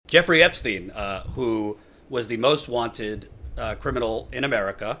Jeffrey Epstein, who was the most wanted criminal in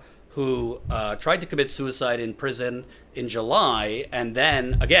America, who tried to commit suicide in prison in July, and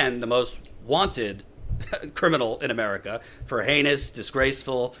then, again, the most wanted criminal in America for heinous,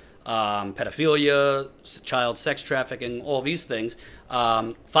 disgraceful pedophilia, child sex trafficking, all these things.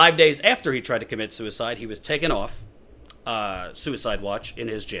 5 days after he tried to commit suicide, he was taken off suicide watch in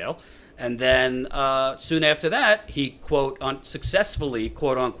his jail. And then soon after that, he, successfully,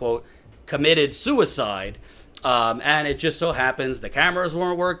 quote unquote, committed suicide. And it just so happens the cameras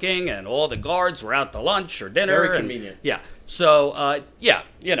weren't working and all the guards were out to lunch or dinner. Very convenient. Yeah. So,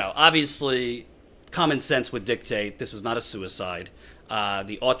 obviously common sense would dictate this was not a suicide.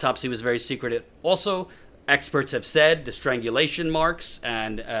 The autopsy was very secretive. Also, experts have said the strangulation marks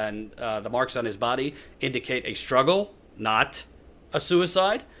and the marks on his body indicate a struggle, not a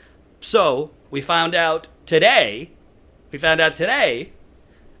suicide. So we found out today, and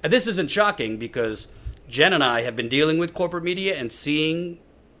this isn't shocking because Jen and I have been dealing with corporate media and seeing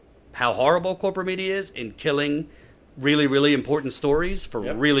how horrible corporate media is in killing really, really important stories for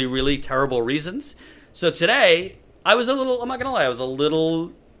really, really terrible reasons. So today, I'm not going to lie, I was a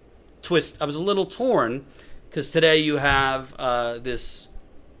little torn because today you have this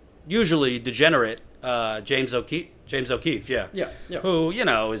usually degenerate James O'Keefe, who,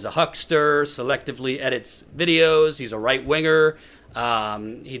 is a huckster, selectively edits videos. He's a right-winger.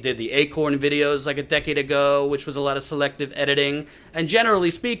 He did the Acorn videos like a decade ago, which was a lot of selective editing. And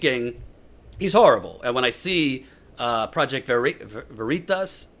generally speaking, he's horrible. And when I see Project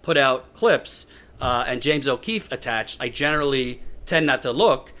Veritas put out clips and James O'Keefe attached, I generally tend not to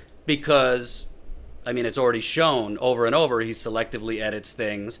look because, it's already shown over and over he selectively edits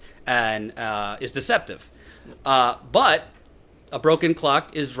things and is deceptive. But a broken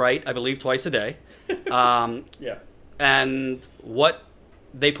clock is right, I believe, twice a day. And what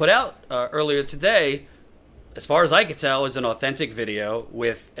they put out earlier today, as far as I could tell, is an authentic video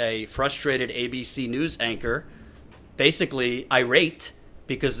with a frustrated ABC News anchor, basically irate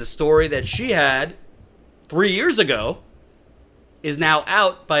because the story that she had 3 years ago is now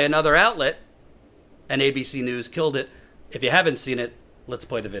out by another outlet, and ABC News killed it. If you haven't seen it, let's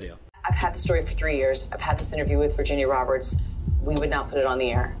play the video. I've had the story for 3 years. I've had this interview with Virginia Roberts. We would not put it on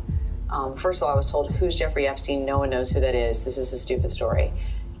the air. First of all, I was told, who's Jeffrey Epstein? No one knows who that is. This is a stupid story.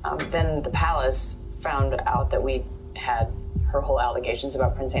 Then the palace found out that we had her whole allegations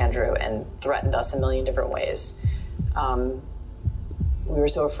about Prince Andrew and threatened us a million different ways. We were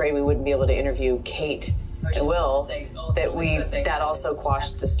so afraid we wouldn't be able to interview Kate and Will that also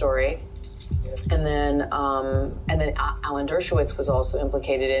quashed the story. And then Alan Dershowitz was also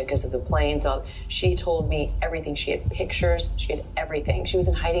implicated in it because of the planes. She told me everything. She had pictures. She had everything. She was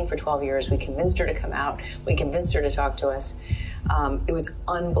in hiding for 12 years. We convinced her to come out. We convinced her to talk to us. It was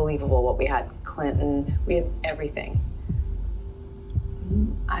unbelievable what we had. Clinton. We had everything.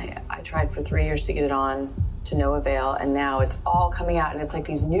 I tried for 3 years to get it on, to no avail, and now it's all coming out, and it's like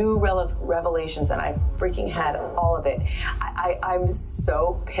these new revelations, and I freaking had all of it. I'm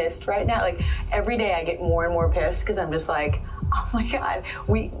so pissed right now. Like, every day I get more and more pissed because I'm just like, oh my God,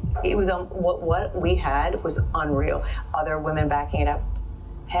 what we had was unreal. Other women backing it up.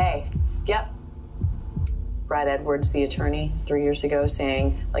 Hey, yep. Brad Edwards, the attorney, 3 years ago,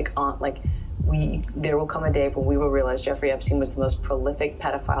 saying there will come a day when we will realize Jeffrey Epstein was the most prolific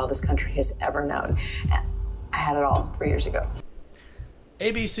pedophile this country has ever known. And I had it all 3 years ago.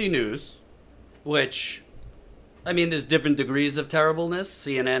 ABC News, which, there's different degrees of terribleness.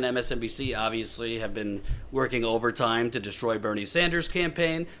 CNN, MSNBC obviously have been working overtime to destroy Bernie Sanders'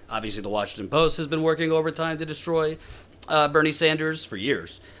 campaign. Obviously, the Washington Post has been working overtime to destroy Bernie Sanders for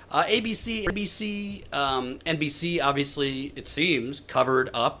years. ABC, NBC, obviously, it seems, covered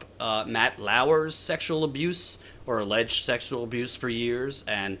up Matt Lauer's sexual abuse or alleged sexual abuse for years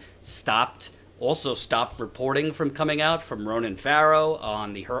and stopped reporting from coming out from Ronan Farrow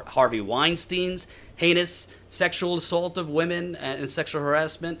on the Harvey Weinstein's heinous sexual assault of women and sexual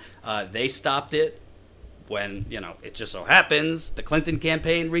harassment. They stopped it when, it just so happens the Clinton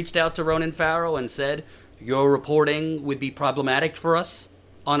campaign reached out to Ronan Farrow and said, your reporting would be problematic for us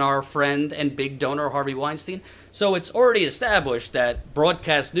on our friend and big donor Harvey Weinstein. So it's already established that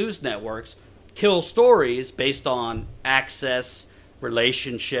broadcast news networks kill stories based on access,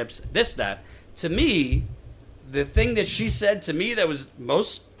 relationships, this, that. To me, the thing that she said to me that was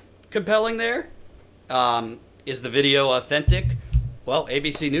most compelling there is the video authentic. Well,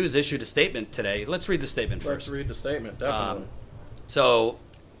 ABC News issued a statement today. Let's read the statement first. Let's read the statement, definitely. So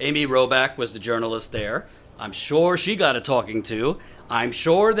Amy Robach was the journalist there. I'm sure she got a talking to. I'm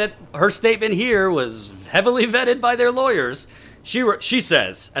sure that her statement here was heavily vetted by their lawyers. She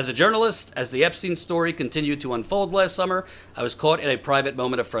says, as a journalist, as the Epstein story continued to unfold last summer, I was caught in a private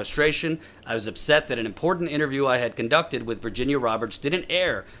moment of frustration. I was upset that an important interview I had conducted with Virginia Roberts didn't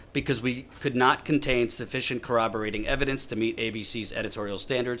air because we could not contain sufficient corroborating evidence to meet ABC's editorial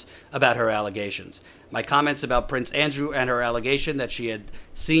standards about her allegations. My comments about Prince Andrew and her allegation that she had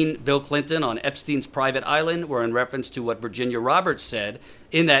seen Bill Clinton on Epstein's private island were in reference to what Virginia Roberts said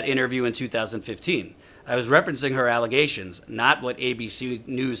in that interview in 2015. I was referencing her allegations, not what ABC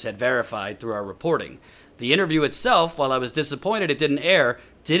News had verified through our reporting. The interview itself, while I was disappointed it didn't air,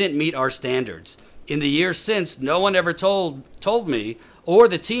 didn't meet our standards. In the years since, no one ever told me or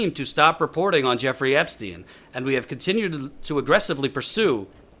the team to stop reporting on Jeffrey Epstein, and we have continued to aggressively pursue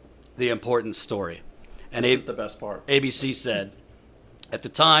the important story. And This is the best part. ABC said, at the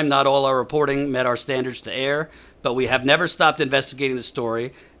time, not all our reporting met our standards to air, but we have never stopped investigating the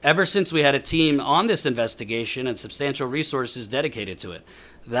story ever since we had a team on this investigation and substantial resources dedicated to it.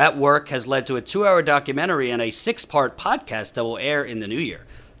 That work has led to a 2-hour documentary and a 6-part podcast that will air in the new year.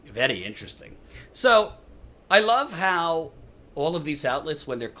 Very interesting. So I love how all of these outlets,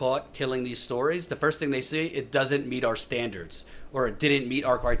 when they're caught killing these stories, the first thing they see, it doesn't meet our standards or it didn't meet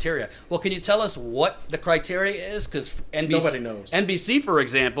our criteria. Well, can you tell us what the criteria is? Because Nobody knows. NBC, for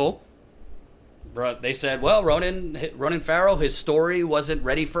example, they said, well, Ronan Farrow, his story wasn't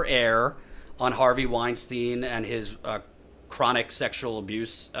ready for air on Harvey Weinstein and his chronic sexual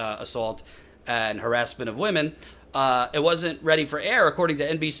abuse, assault, and harassment of women. It wasn't ready for air, according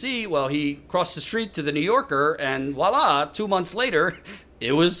to NBC. Well, he crossed the street to the New Yorker, and voila, 2 months later,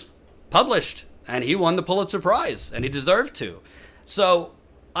 it was published, and he won the Pulitzer Prize, and he deserved to. So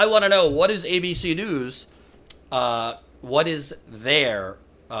I want to know, what is ABC News? What is their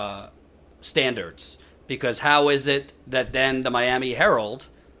standards? Because how is it that then the Miami Herald,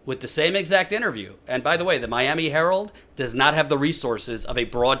 with the same exact interview, and by the way, the Miami Herald does not have the resources of a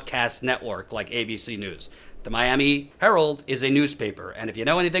broadcast network like ABC News. The Miami Herald is a newspaper, and if you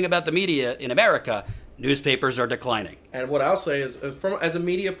know anything about the media in America, newspapers are declining. And what I'll say is, as a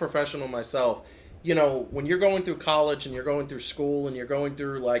media professional myself, you know, when you're going through college and you're going through school and you're going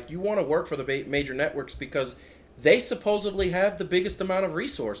through, you want to work for the major networks because they supposedly have the biggest amount of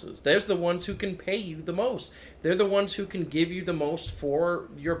resources. They're the ones who can pay you the most. They're the ones who can give you the most for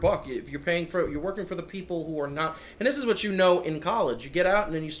your buck. If you're working for the people who are not, and this is what you know in college. You get out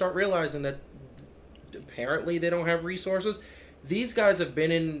and then you start realizing that apparently they don't have resources. These guys have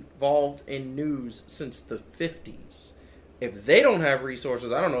been involved in news since the 50s. If they don't have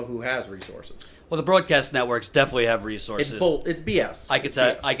resources, I don't know who has resources. Well, the broadcast networks definitely have resources. It's BS. I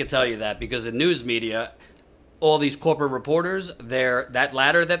could tell you that, because in news media, all these corporate reporters, that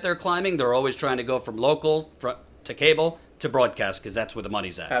ladder that they're climbing, they're always trying to go from local to cable to broadcast, because that's where the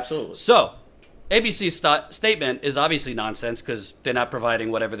money's at. Absolutely. So ABC's statement is obviously nonsense because they're not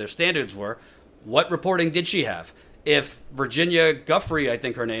providing whatever their standards were. What reporting did she have? If Virginia Guffrey, I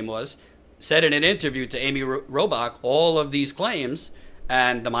think her name was, said in an interview to Amy Robach all of these claims,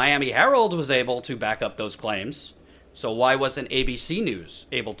 and the Miami Herald was able to back up those claims, so why wasn't ABC News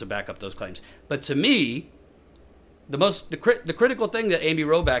able to back up those claims? But to me, the critical thing that Amy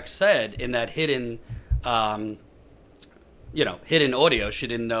Robach said in that hidden audio, she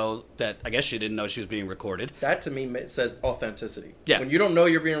didn't know she was being recorded. That to me says authenticity. Yeah. When you don't know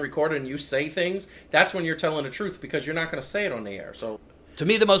you're being recorded and you say things, that's when you're telling the truth, because you're not going to say it on the air. So to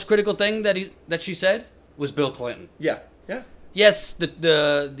me, the most critical thing that she said was Bill Clinton. Yeah. Yes,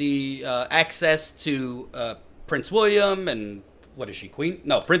 the access to Prince William and what is she, Queen?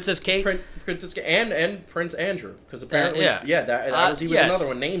 No, Princess Kate. Princess Kate and Prince Andrew, because apparently, he was yes. another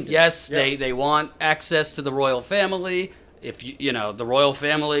one named. Yes, they want access to the royal family. If you know, the royal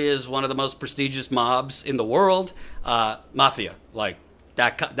family is one of the most prestigious mobs in the world, mafia, like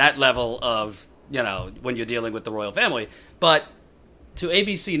that level of, when you're dealing with the royal family. But to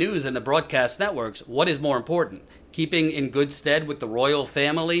ABC News and the broadcast networks, what is more important? Keeping in good stead with the royal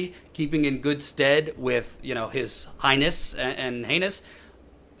family, keeping in good stead with, His Highness and Heinous,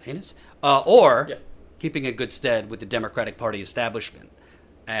 or keeping in good stead with the Democratic Party establishment.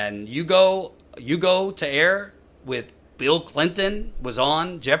 And you go to air with Bill Clinton was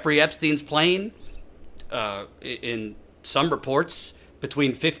on Jeffrey Epstein's plane in some reports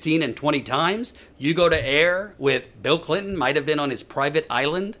between 15 and 20 times. You go to air with Bill Clinton, might have been on his private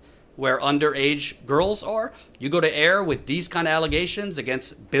island where underage girls are. You go to air with these kind of allegations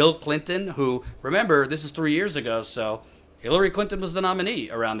against Bill Clinton, who, remember, this is 3 years ago, so Hillary Clinton was the nominee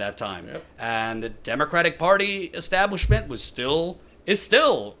around that time. Yep. And the Democratic Party establishment is still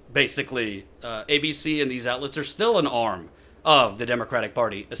basically, ABC and these outlets are still an arm of the Democratic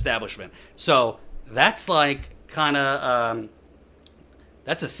Party establishment. So that's like kind of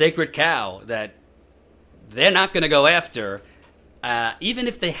That's a sacred cow that they're not going to go after. Even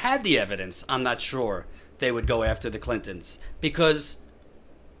if they had the evidence, I'm not sure they would go after the Clintons, because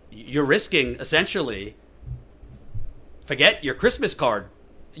you're risking, essentially, forget your Christmas card,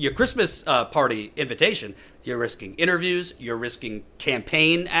 your Christmas party invitation. You're risking interviews. You're risking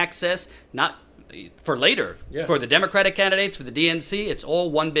campaign access, not for later. Yeah. For the Democratic candidates, for the DNC, it's all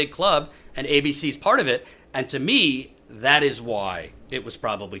one big club, and ABC's part of it. And to me, that is why it was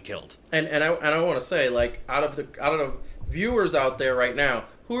probably killed. And I want to say, like, out of the viewers out there right now,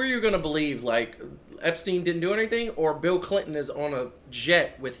 who are you going to believe? Like, Epstein didn't do anything, or Bill Clinton is on a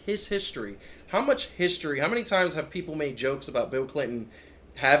jet with his history? How much history? How many times have people made jokes about Bill Clinton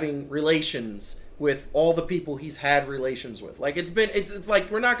having relations with all the people he's had relations with? Like, it's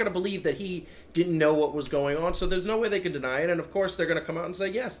like, we're not going to believe that he didn't know what was going on. So there's no way they can deny it. And of course, they're going to come out and say,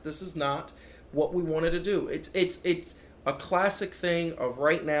 yes, this is not what we wanted to do. It's a classic thing of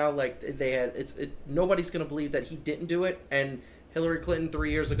right now. Like, they had, nobody's going to believe that he didn't do it. And Hillary Clinton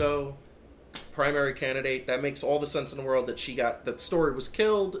 3 years ago, primary candidate, that makes all the sense in the world, that that story was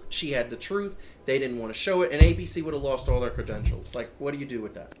killed. She had the truth. They didn't want to show it, and ABC would have lost all their credentials. Like, what do you do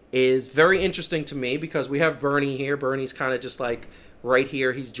with that? Is very interesting to me, because we have Bernie here. Bernie's kind of just like right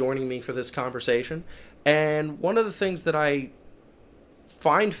here. He's joining me for this conversation. And one of the things that I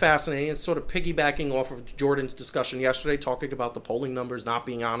find fascinating is sort of piggybacking off of Jordan's discussion yesterday, talking about the polling numbers not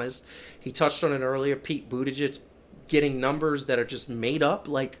being honest. He touched on it earlier. Pete Buttigieg getting numbers that are just made up.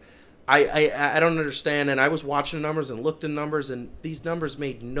 Like, I don't understand. And I was watching the numbers and looked at numbers, and these numbers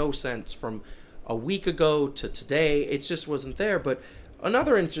made no sense from a week ago to today. It just wasn't there. But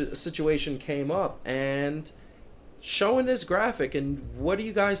another situation came up, and showing this graphic, and what do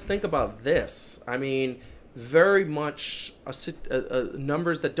you guys think about this? I mean, very much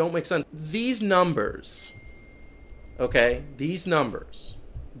numbers that don't make sense. These numbers, okay, these numbers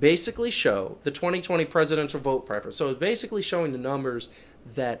basically show the 2020 presidential vote preference. So it's basically showing the numbers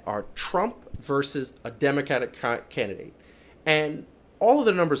that are Trump versus a Democratic candidate. And all of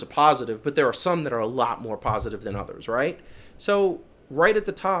the numbers are positive, but there are some that are a lot more positive than others, right? So right at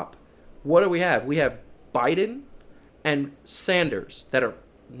the top, what do we have? We have Biden and Sanders that are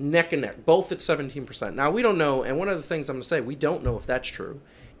neck and neck, both at 17%. Now, we don't know, and one of the things I'm going to say, we don't know if that's true.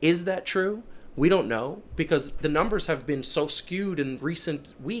 Is that true? We don't know, because the numbers have been so skewed in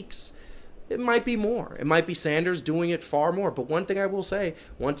recent weeks. It might be more. It might be Sanders doing it far more. But one thing I will say,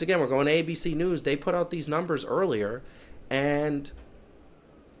 once again, we're going to ABC News. They put out these numbers earlier, and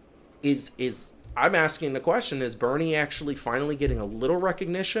I'm asking the question, is Bernie actually finally getting a little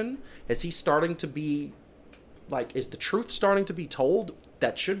recognition? Is he starting to be, like, is the truth starting to be told?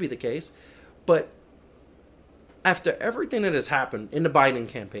 That should be the case. But after everything that has happened in the Biden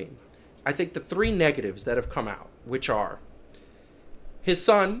campaign, I think the three negatives that have come out, which are his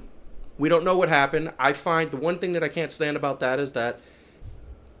son, we don't know what happened. I find the one thing that I can't stand about that is that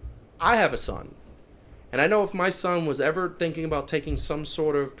I have a son. And I know if my son was ever thinking about taking some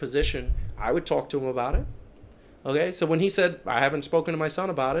sort of position, I would talk to him about it. Okay? So when he said, I haven't spoken to my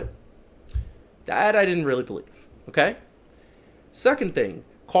son about it, that I didn't really believe. Okay? Second thing,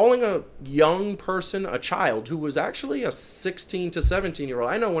 calling a young person a child who was actually a 16 to 17-year-old.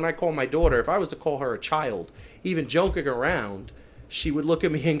 I know when I call my daughter, if I was to call her a child, even joking around, she would look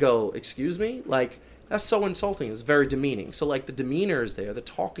at me and go, excuse me? Like, that's so insulting. It's very demeaning. So, like, the demeanor is there. The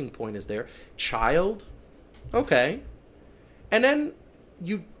talking point is there. Child? Okay. And then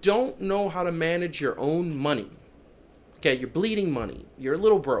you don't know how to manage your own money. Okay, you're bleeding money. You're a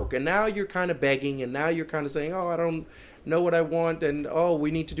little broke. And now you're kind of begging. And now you're kind of saying, oh, I don't know what I want, and oh,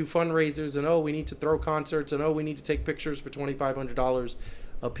 we need to do fundraisers, and oh, we need to throw concerts, and oh, we need to take pictures for $2,500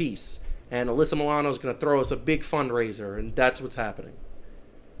 a piece. And Alyssa Milano's going to throw us a big fundraiser, and that's what's happening.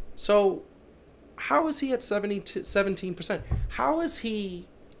 So how is he at 17%? How is he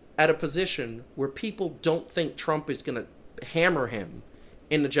at a position where people don't think Trump is going to hammer him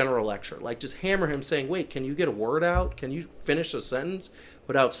in the general lecture? Like, just hammer him saying, wait, can you get a word out? Can you finish a sentence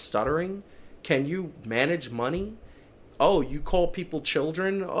without stuttering? Can you manage money? Oh, you call people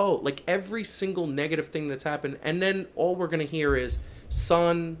children? Oh, like every single negative thing that's happened. And then all we're going to hear is,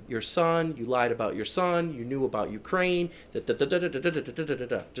 son, your son, you lied about your son, you knew about Ukraine, just on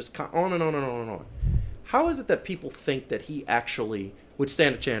and on and on and on. How is it that people think that he actually would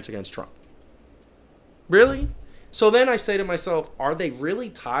stand a chance against Trump? Really? So then I say to myself, are they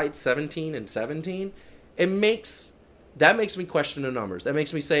really tied 17 and 17? That makes me question the numbers. That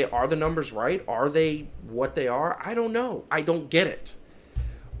makes me say, are the numbers right? Are they what they are? I don't know. I don't get it.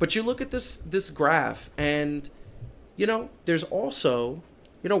 But you look at this graph, and, you know, there's also,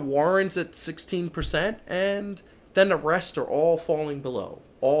 you know, Warren's at 16%, and then the rest are all falling below.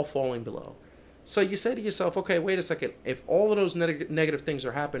 All falling below. So you say to yourself, okay, wait a second. If all of those negative things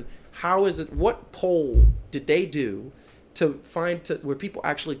are happening, how is it? What poll did they do to find where people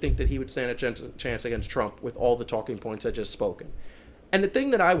actually think that he would stand a chance against Trump with all the talking points I just spoken? And the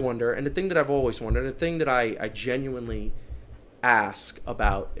thing that I wonder, and the thing that I've always wondered, and the thing that I genuinely ask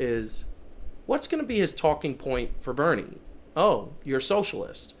about is, what's going to be his talking point for Bernie? Oh, you're a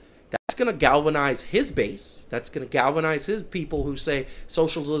socialist. That's going to galvanize his base. That's going to galvanize his people who say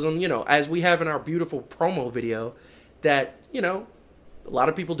socialism, you know, as we have in our beautiful promo video, that, you know, a lot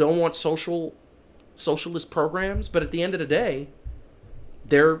of people don't want socialist programs, but at the end of the day,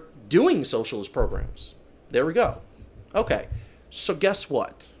 they're doing socialist programs. There we go. Okay, so guess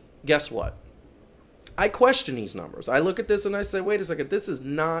what? Guess what? I question these numbers. I look at this and I say, wait a second, this is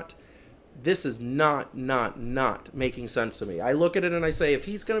not making sense to me. I look at it and I say, if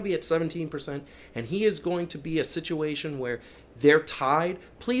he's going to be at 17% and he is going to be a situation where they're tied,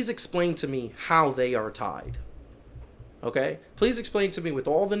 please explain to me how they are tied. Okay? Please explain to me, with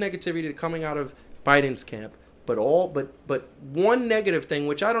all the negativity coming out of Biden's camp, but one negative thing,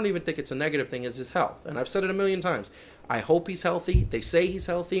 which I don't even think it's a negative thing, is his health. And I've said it a million times. I hope he's healthy. They say he's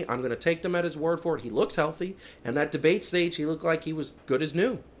healthy. I'm going to take them at his word for it. He looks healthy. And that debate stage, he looked like he was good as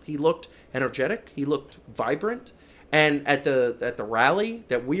new. He looked energetic. He looked vibrant. And at the rally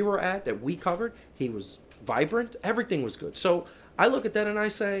that we were at, that we covered, he was vibrant. Everything was good. So I look at that and I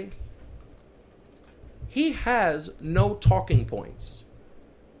say, he has no talking points.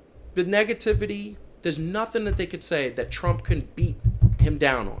 The negativity, there's nothing that they could say that Trump can beat him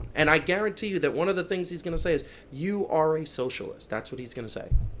down on. And I guarantee you that one of the things he's going to say is, you are a socialist. That's what he's going to say.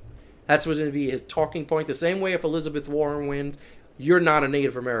 That's what's going to be his talking point. The same way if Elizabeth Warren wins, you're not a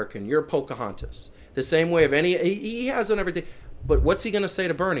Native American. You're Pocahontas. The same way of he has on everything. But what's he going to say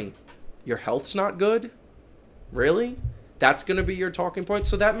to Bernie? Your health's not good? Really? That's going to be your talking point?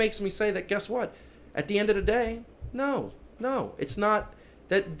 So that makes me say that, guess what? At the end of the day, no, it's not.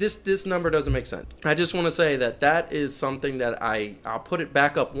 That this number doesn't make sense. I just want to say that is something that I'll put it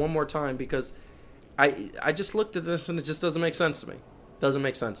back up one more time, because I just looked at this and it just doesn't make sense to me. Doesn't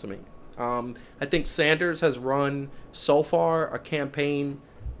make sense to me. I think Sanders has run so far a campaign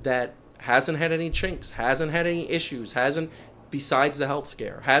that hasn't had any chinks, hasn't had any issues, besides the health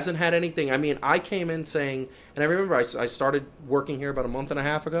scare, hasn't had anything. I mean, I came in saying, and I remember I started working here about a month and a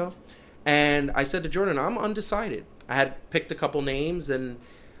half ago, and I said to Jordan, I'm undecided. I had picked a couple names and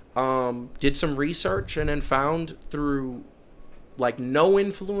did some research, and then found through like no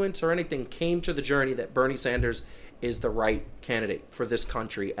influence or anything, came to the journey that Bernie Sanders is the right candidate for this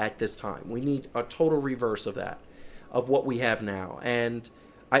country at this time. We need a total reverse of that, of what we have now. And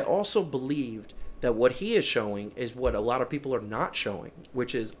I also believed that what he is showing is what a lot of people are not showing,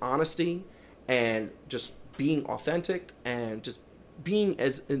 which is honesty and just being authentic and just being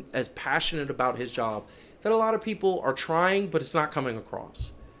as passionate about his job that a lot of people are trying, but it's not coming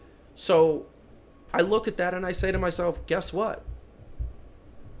across. So I look at that and I say to myself, guess what?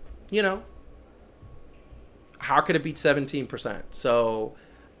 You know, how could it beat 17%? So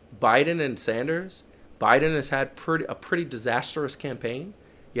Biden and Sanders, Biden has had a pretty disastrous campaign,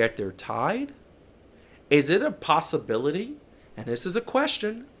 yet they're tied. Is it a possibility, and this is a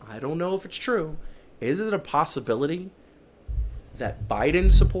question, I don't know if it's true, is it a possibility that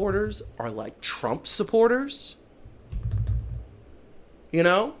Biden supporters are like Trump supporters? You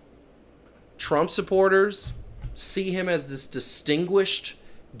know, Trump supporters see him as this distinguished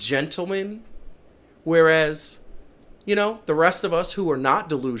gentleman, whereas, you know, the rest of us who are not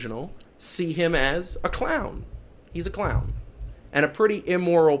delusional see him as a clown. He's a clown and a pretty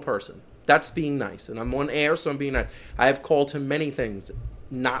immoral person. That's being nice. And I'm on air, so I'm being nice. I have called him many things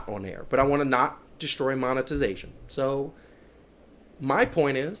not on air, but I want to not destroy monetization. So my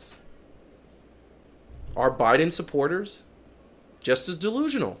point is, are Biden supporters just as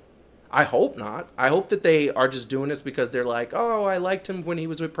delusional? I hope not. I hope that they are just doing this because they're like, oh, I liked him when he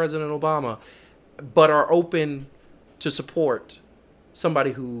was with President Obama, but are open to support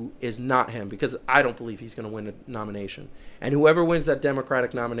somebody who is not him, because I don't believe he's going to win a nomination. And whoever wins that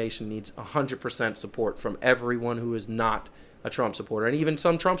Democratic nomination needs 100% support from everyone who is not a Trump supporter, and even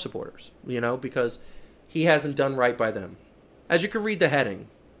some Trump supporters, you know, because he hasn't done right by them. As you can read the heading,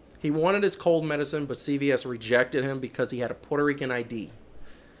 he wanted his cold medicine, but CVS rejected him because he had a Puerto Rican ID.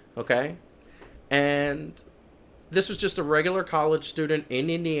 Okay? And this was just a regular college student in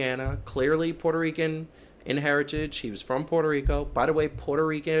Indiana, clearly Puerto Rican in heritage. He was from Puerto Rico. By the way, Puerto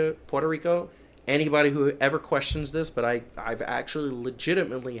Rico, anybody who ever questions this, but I've actually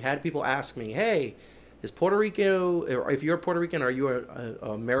legitimately had people ask me, hey, is Puerto Rico, or if you're Puerto Rican, are you an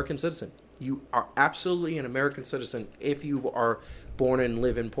American citizen? You are absolutely an American citizen if you are born and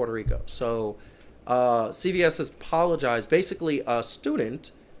live in Puerto Rico. So CVS has apologized. Basically, a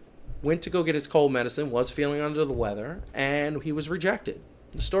student went to go get his cold medicine, was feeling under the weather, and he was rejected.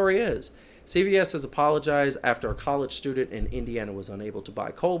 The story is, CVS has apologized after a college student in Indiana was unable to buy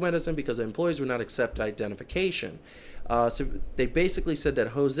cold medicine because the employees would not accept identification. So they basically said that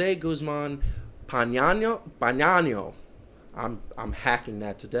Jose Guzman Pañano, I'm hacking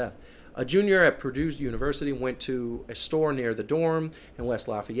that to death, a junior at Purdue University, went to a store near the dorm in West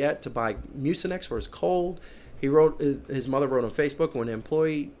Lafayette to buy Mucinex for his cold. His mother wrote on Facebook, when an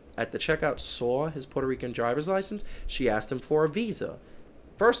employee at the checkout saw his Puerto Rican driver's license, she asked him for a visa.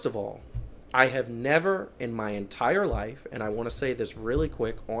 First of all, I have never in my entire life, and I want to say this really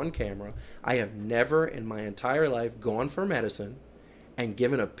quick on camera, I have never in my entire life gone for medicine and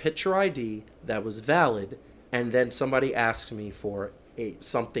given a picture ID that was valid, and then somebody asked me for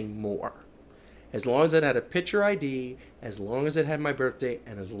something more. As long as it had a picture ID, as long as it had my birthday,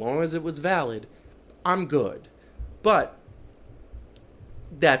 and as long as it was valid, I'm good. But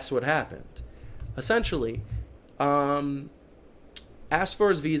that's what happened. Essentially, asked for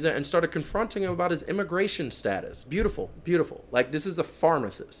his visa and started confronting him about his immigration status. Beautiful, beautiful. Like, this is a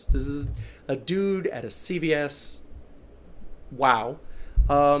pharmacist. This is a dude at a CVS. Wow.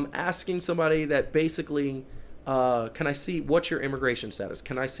 Asking somebody that basically, can I see, what's your immigration status?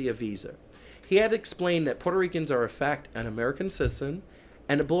 Can I see a visa? He had explained that Puerto Ricans are, in fact, an American citizen,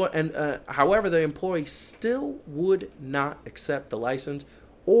 and however, the employee still would not accept the license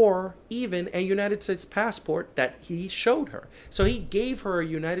or even a United States passport that he showed her. So he gave her a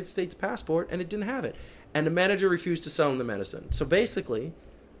United States passport and it didn't have it. And the manager refused to sell him the medicine. So basically,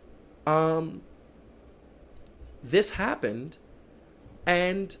 this happened,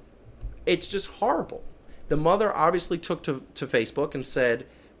 and it's just horrible. The mother obviously took to Facebook and said,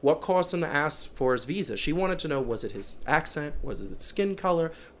 what caused him to ask for his visa? She wanted to know, was it his accent? Was it his skin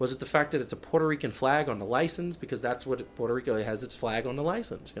color? Was it the fact that it's a Puerto Rican flag on the license? Because that's what Puerto Rico has, its flag on the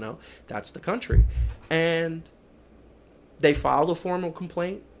license, you know? That's the country. And they filed a formal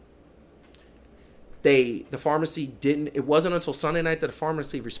complaint. The pharmacy didn't, it wasn't until Sunday night that the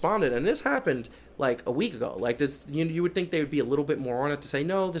pharmacy responded. And this happened like a week ago. Like this, you would think they would be a little bit more on it to say,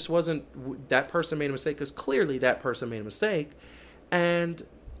 no, this wasn't, that person made a mistake, because clearly that person made a mistake. And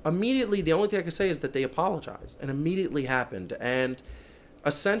immediately, the only thing I can say is that they apologized, and immediately happened. And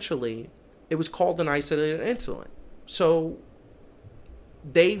essentially, it was called an isolated incident. So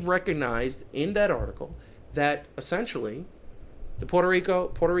they recognized in that article that essentially the Puerto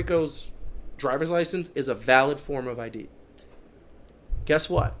Rico's driver's license is a valid form of ID. Guess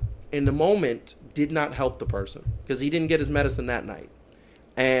what? In the moment, did not help the person, because he didn't get his medicine that night.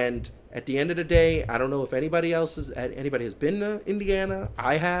 And at the end of the day, I don't know if anybody has been to Indiana.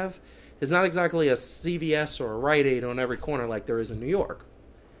 I have. It's not exactly a CVS or a Rite Aid on every corner like there is in New York.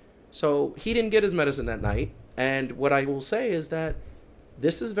 So he didn't get his medicine that night. And what I will say is that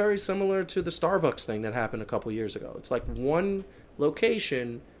this is very similar to the Starbucks thing that happened a couple years ago. It's like one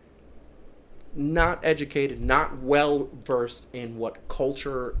location, not educated, not well versed in what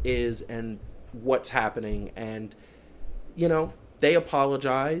culture is and what's happening. And, you know, they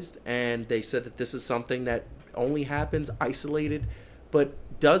apologized, and they said that this is something that only happens isolated. But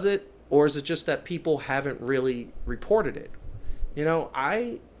does it, or is it just that people haven't really reported it? You know,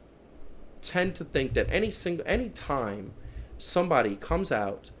 I tend to think that any time somebody comes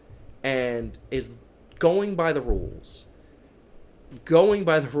out and is going by the rules,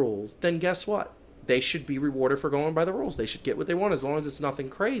 then guess what? They should be rewarded for going by the rules. They should get what they want, as long as it's nothing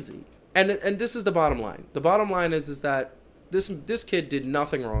crazy. And this is the bottom line. The bottom line is that this kid did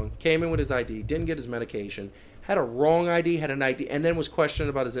nothing wrong, came in with his ID, didn't get his medication, had a wrong ID, had an ID, and then was questioned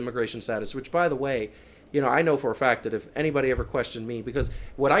about his immigration status, which, by the way, you know, I know for a fact that if anybody ever questioned me, because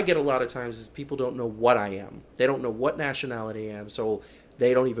what I get a lot of times is people don't know what I am. They don't know what nationality I am, so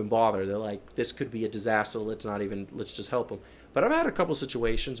they don't even bother. They're like, this could be a disaster, let's just help them. But I've had a couple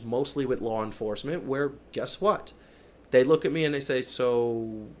situations, mostly with law enforcement, where, guess what? They look at me and they say,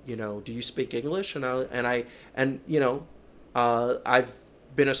 so, you know, do you speak English? I've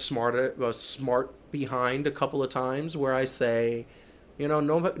been a smart behind a couple of times where I say, you know,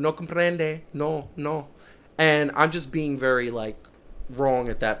 no comprende, no. And I'm just being very, like, wrong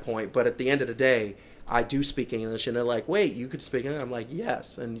at that point. But at the end of the day, I do speak English. And they're like, wait, you could speak English? I'm like,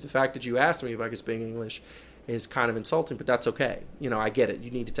 yes. And the fact that you asked me if I could speak English is kind of insulting, but that's okay. You know, I get it. You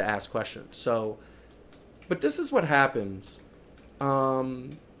needed to ask questions. So, but this is what happens.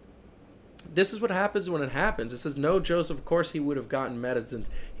 This is what happens when it happens. It says, no, Joseph, of course he would have gotten medicines.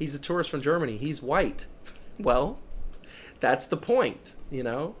 He's a tourist from Germany. He's white. Well, that's the point, you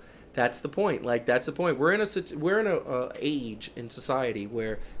know? That's the point. Like, that's the point. We're in a age in society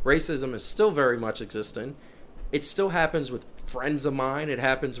where racism is still very much existent. It still happens with friends of mine. It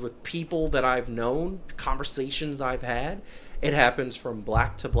happens with people that I've known, conversations I've had. It happens from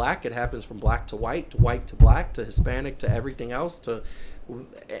black to black. It happens from black to white to black, to Hispanic, to everything else.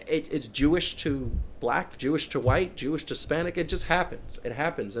 It's Jewish to black, Jewish to white, Jewish to Hispanic. It just happens. It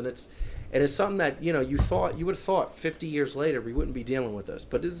happens, and it's something that, you would have thought 50 years later we wouldn't be dealing with this,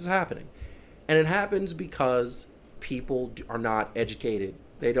 but this is happening, and it happens because people are not educated.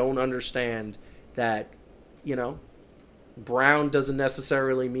 They don't understand that, brown doesn't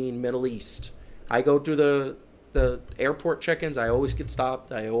necessarily mean Middle East. I go through the airport check-ins. I always get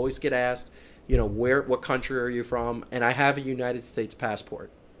stopped. I always get asked, what country are you from? And I have a United States passport.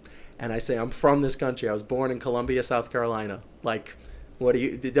 And I say, I'm from this country. I was born in Columbia, South Carolina. Like,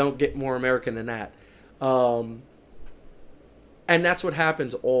 they don't get more American than that. And that's what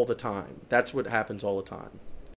happens all the time.